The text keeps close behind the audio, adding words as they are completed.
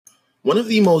One of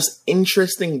the most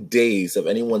interesting days of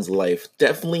anyone's life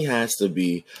definitely has to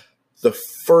be the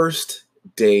first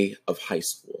day of high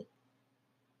school.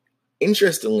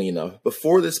 Interestingly enough,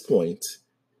 before this point,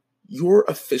 you're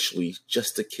officially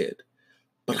just a kid.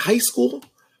 But high school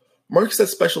marks that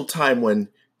special time when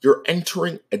you're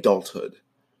entering adulthood.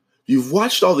 You've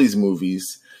watched all these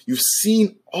movies, you've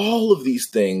seen all of these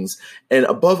things, and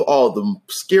above all, the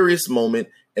scariest moment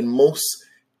and most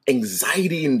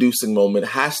anxiety inducing moment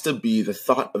has to be the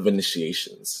thought of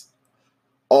initiations.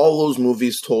 All those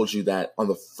movies told you that on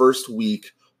the first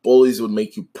week, bullies would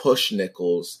make you push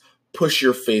nickels, push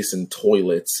your face in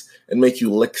toilets, and make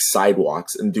you lick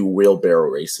sidewalks and do wheelbarrow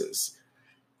races.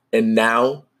 And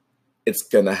now it's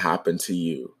gonna happen to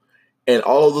you. And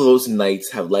all of those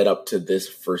nights have led up to this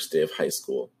first day of high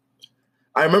school.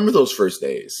 I remember those first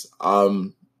days.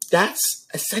 That's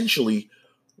essentially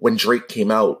when Drake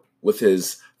came out with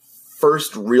his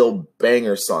first real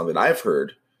banger song that I've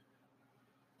heard.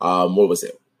 What was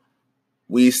it?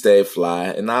 We stay fly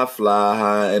and I fly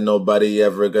high and nobody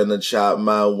ever gonna chop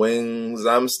my wings.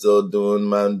 I'm still doing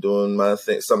my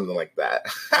thing. Something like that.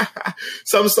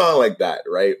 Some song like that,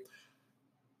 right?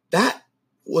 That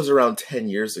was around 10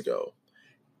 years ago.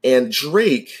 And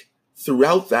Drake,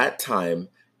 throughout that time,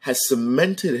 has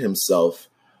cemented himself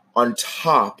on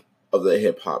top of the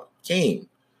hip hop game.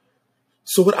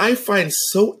 So what I find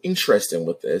so interesting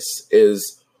with this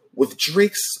is with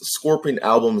Drake's Scorpion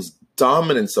album's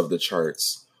dominance of the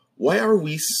charts, why are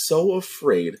we so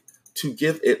afraid to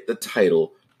give it the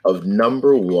title of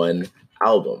 #1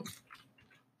 album?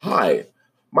 Hi,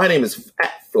 my name is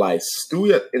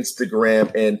FatFlyStewie at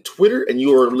Instagram and Twitter, and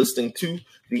you are listening to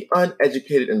the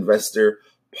Uneducated Investor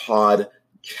Podcast.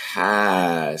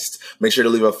 Make sure to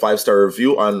leave a 5-star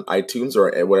review on iTunes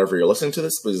or whatever you're listening to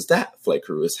this, because that, Flight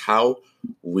Crew, is how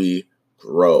we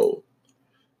grow.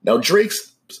 Now,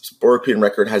 Drake's Scorpion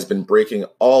record has been breaking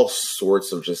all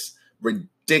sorts of just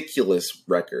ridiculous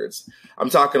records.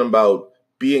 I'm talking about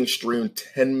being streamed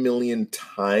 10 million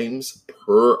times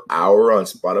per hour on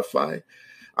Spotify.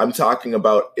 I'm talking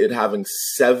about it having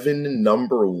 7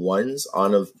 number ones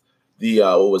on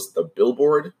the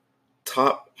Billboard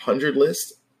top 100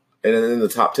 list, and then in the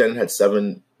top 10 it had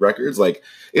 7 records. Like,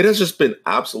 it has just been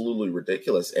absolutely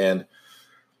ridiculous. And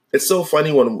it's so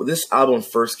funny, when this album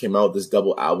first came out, this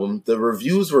double album, the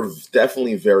reviews were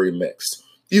definitely very mixed.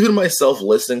 Even myself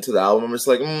listening to the album, I'm just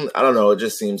like, I don't know. It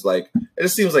just seems like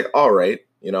all right.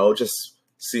 It just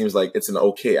seems like it's an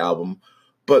okay album.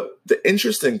 But the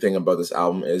interesting thing about this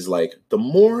album is, like, the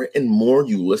more and more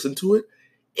you listen to it,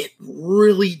 it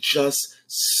really just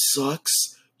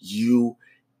sucks you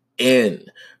in.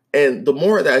 And the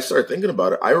more that I start thinking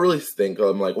about it, I really think,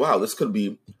 I'm like, wow, this could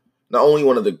be not only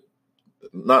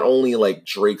like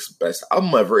Drake's best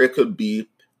album ever, it could be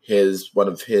one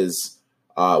of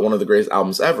the greatest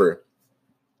albums ever.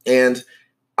 And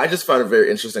I just found it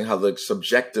very interesting how the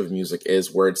subjective music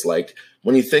is, where it's like,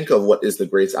 when you think of what is the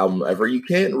greatest album ever, you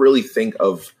can't really think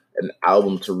of an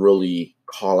album to really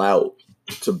call out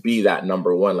to be that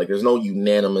 #1. Like, there's no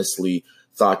unanimously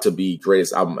thought to be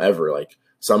greatest album ever. Like,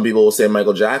 some people will say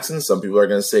Michael Jackson, some people are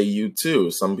going to say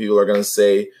U2, some people are going to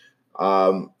say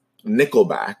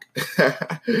Nickelback.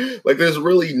 Like, there's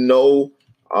really no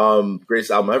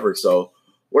greatest album ever. So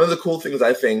one of the cool things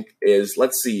I think is,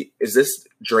 let's see, is this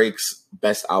Drake's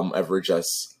best album ever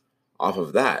just off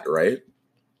of that, right?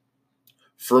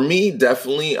 For me,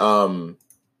 definitely, I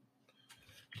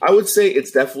would say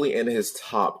it's definitely in his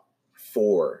top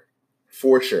 4,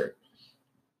 for sure.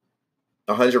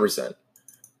 100%.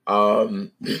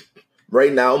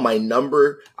 Right now, my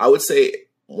number, I would say,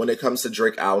 when it comes to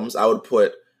Drake albums, I would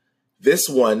put this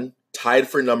one tied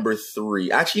for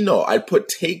 #3. Actually, no, I'd put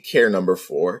Take Care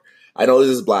 #4. I know this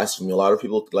is blasphemy. A lot of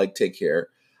people like Take Care.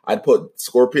 I'd put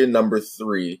Scorpion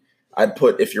 #3. I'd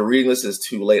put If You're Reading This Is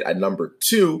Too Late at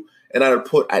 #2. And I would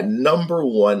put at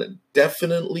 #1,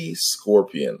 definitely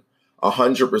Scorpion.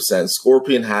 100%.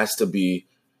 Scorpion has to be,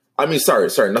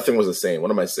 sorry, Nothing Was the Same.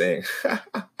 What am I saying?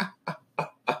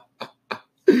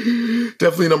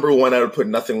 Definitely #1, I would put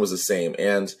Nothing Was the Same.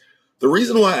 And the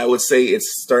reason why I would say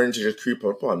it's starting to just creep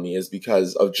up on me is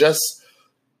because of just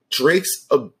Drake's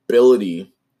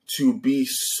ability to be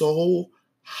so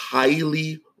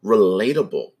highly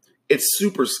relatable. It's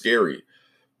super scary.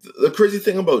 The crazy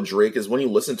thing about Drake is, when you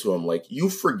listen to him, like, you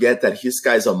forget that this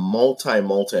guy's a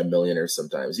multi-millionaire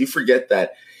sometimes. You forget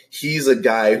that he's a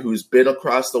guy who's been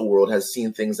across the world, has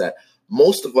seen things that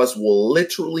most of us will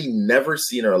literally never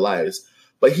see in our lives,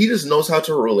 but he just knows how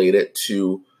to relate it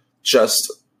to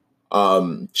just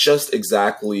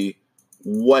exactly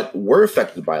what we're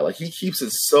affected by. Like, he keeps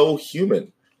it so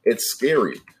human. It's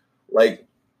scary. Like,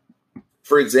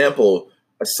 For example,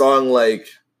 a song like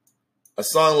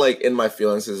In My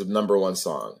Feelings is a number one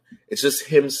song. It's just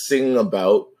him singing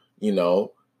about,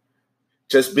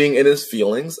 just being in his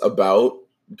feelings about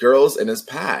girls in his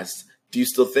past. Do you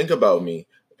still think about me?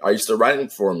 Are you still writing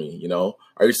for me?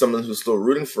 Are you someone who's still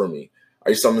rooting for me?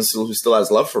 Are you someone who still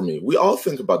has love for me? We all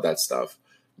think about that stuff.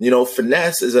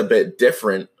 Finesse is a bit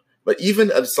different, but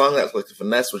even a song that's like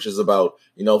Finesse, which is about,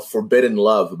 forbidden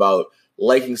love, about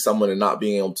liking someone and not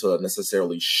being able to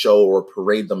necessarily show or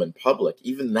parade them in public,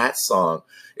 even that song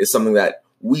is something that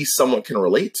we somewhat can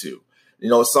relate to.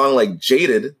 A song like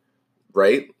Jaded,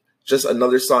 right? Just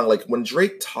another song, like when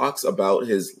Drake talks about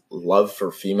his love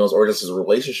for females or just his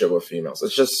relationship with females,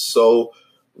 it's just so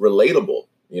relatable,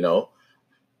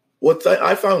 What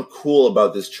I found cool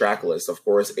about this track list, of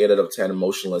course, 8 out of 10,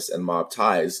 Emotionless and Mob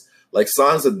Ties, like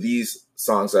these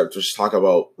songs that just talk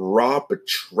about raw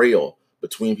betrayal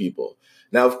between people.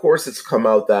 Now, of course, it's come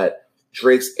out that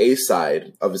Drake's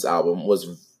A-side of his album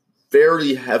was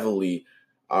very heavily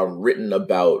written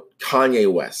about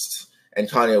Kanye West. And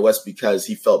Kanye West because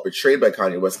he felt betrayed by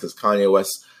Kanye West because Kanye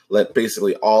West let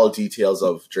basically all details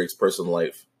of Drake's personal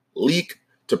life leak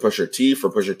to Pusha T for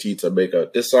Pusha T to make a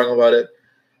diss song about it.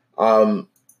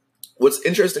 What's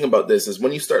interesting about this is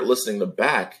when you start listening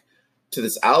back to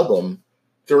this album,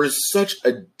 there is such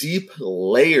a deep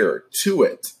layer to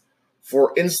it.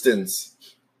 For instance,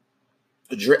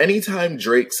 anytime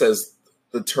Drake says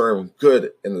the term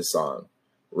good in the song,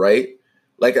 right?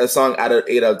 Like a song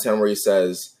 8 out of 10 where he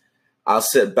says, I'll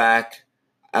sit back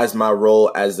as my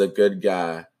role as the good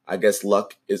guy. I guess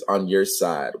luck is on your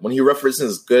side. When he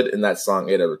references good in that song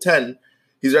 8 out of 10,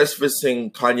 he's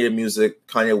referencing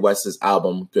Kanye West's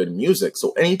album, Good Music.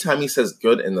 So anytime he says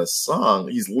good in the song,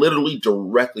 he's literally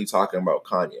directly talking about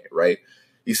Kanye, right?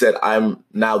 He said, I'm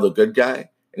now the good guy.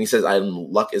 And he says,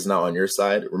 luck is now on your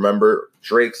side. Remember,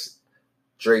 Drake's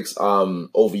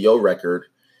OVO record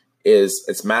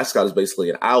its mascot is basically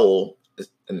an owl.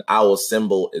 An owl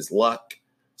symbol is luck.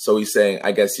 So he's saying,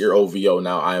 I guess you're OVO,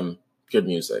 now I'm Good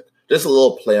Music. Just a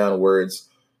little play on words.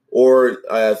 Or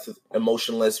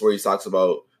Emotionless, where he talks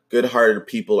about good-hearted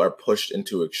people are pushed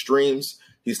into extremes.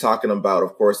 He's talking about,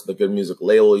 of course, the Good Music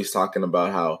label. He's talking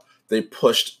about how they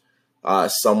pushed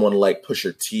someone like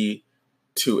Pusha T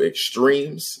to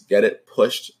extremes. Get it?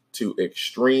 Pushed to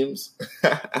extremes,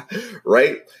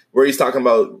 right? Where he's talking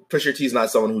about Pusha T is not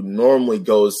someone who normally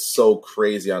goes so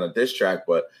crazy on a diss track,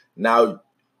 but now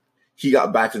he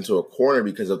got backed into a corner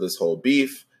because of this whole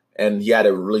beef, and he had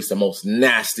to release the most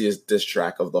nastiest diss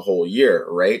track of the whole year,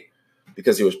 right?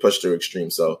 Because he was pushed to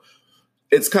extreme. So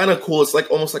it's kind of cool. It's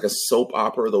like almost like a soap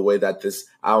opera, the way that this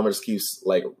album just keeps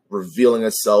like revealing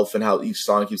itself and how each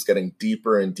song keeps getting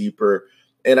deeper and deeper.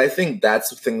 And I think that's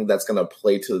the thing that's going to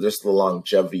play to just the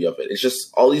longevity of it. It's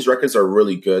just all these records are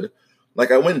really good.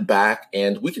 Like I went back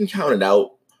and we can count it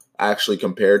out actually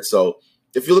compared. So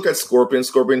if you look at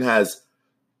Scorpion has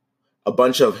a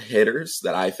bunch of hitters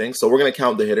that I think. So we're going to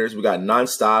count the hitters. We got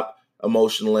Nonstop,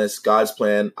 Emotionless, God's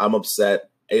Plan, I'm Upset,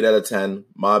 8 out of 10,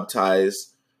 Mob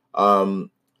Ties. Can't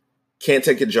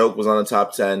Take a Joke was on the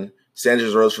top 10.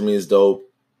 Sandra's Rose for Me is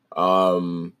dope.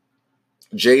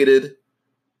 Jaded,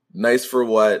 Nice for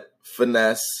What,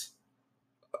 Finesse,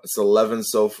 it's 11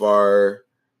 so far.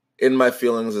 In My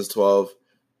Feelings is 12.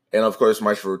 And of course,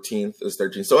 March 14th is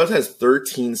 13. So it has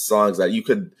 13 songs that you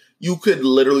could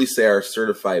literally say are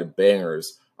certified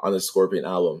bangers on the Scorpion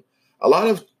album. A lot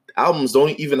of albums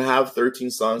don't even have 13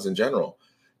 songs in general.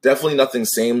 Definitely nothing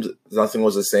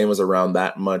was the same as around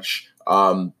that much.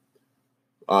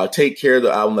 Take Care,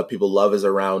 the album that people love, is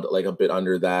around like a bit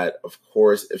under that. Of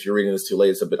course, if you're reading this too late,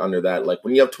 it's a bit under that. Like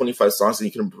when you have 25 songs and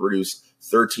you can produce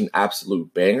 13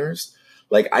 absolute bangers,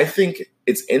 like I think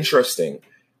it's interesting.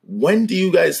 When do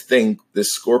you guys think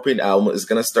this Scorpion album is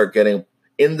going to start getting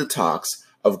in the talks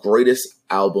of greatest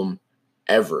album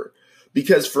ever?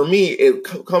 Because for me, it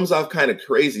comes off kind of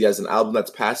crazy as an album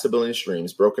that's passed 1 billion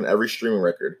streams, broken every streaming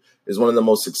record, is one of the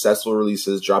most successful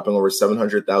releases, dropping over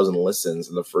 700,000 listens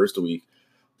in the first week.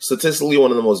 Statistically,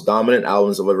 one of the most dominant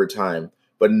albums of every time,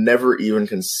 but never even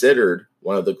considered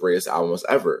one of the greatest albums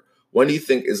ever. When do you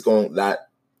think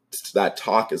that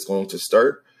talk is going to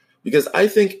start? Because I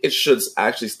think it should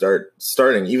actually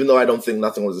starting, even though I don't think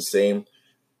Nothing Was the Same.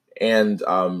 And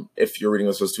if you're reading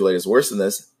This Was Too Late is worse than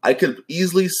this, I could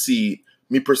easily see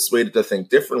me persuaded to think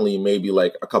differently maybe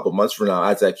like a couple months from now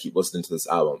as I keep listening to this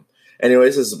album.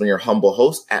 Anyways, this has been your humble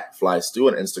host at FlyStew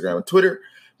on Instagram and Twitter.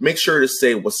 Make sure to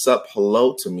say what's up,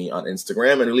 hello to me on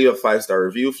Instagram and leave a 5-star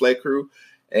review, Flight Crew.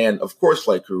 And of course,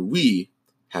 Flight Crew, we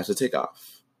have to take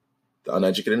off. The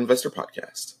Uneducated Investor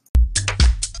Podcast.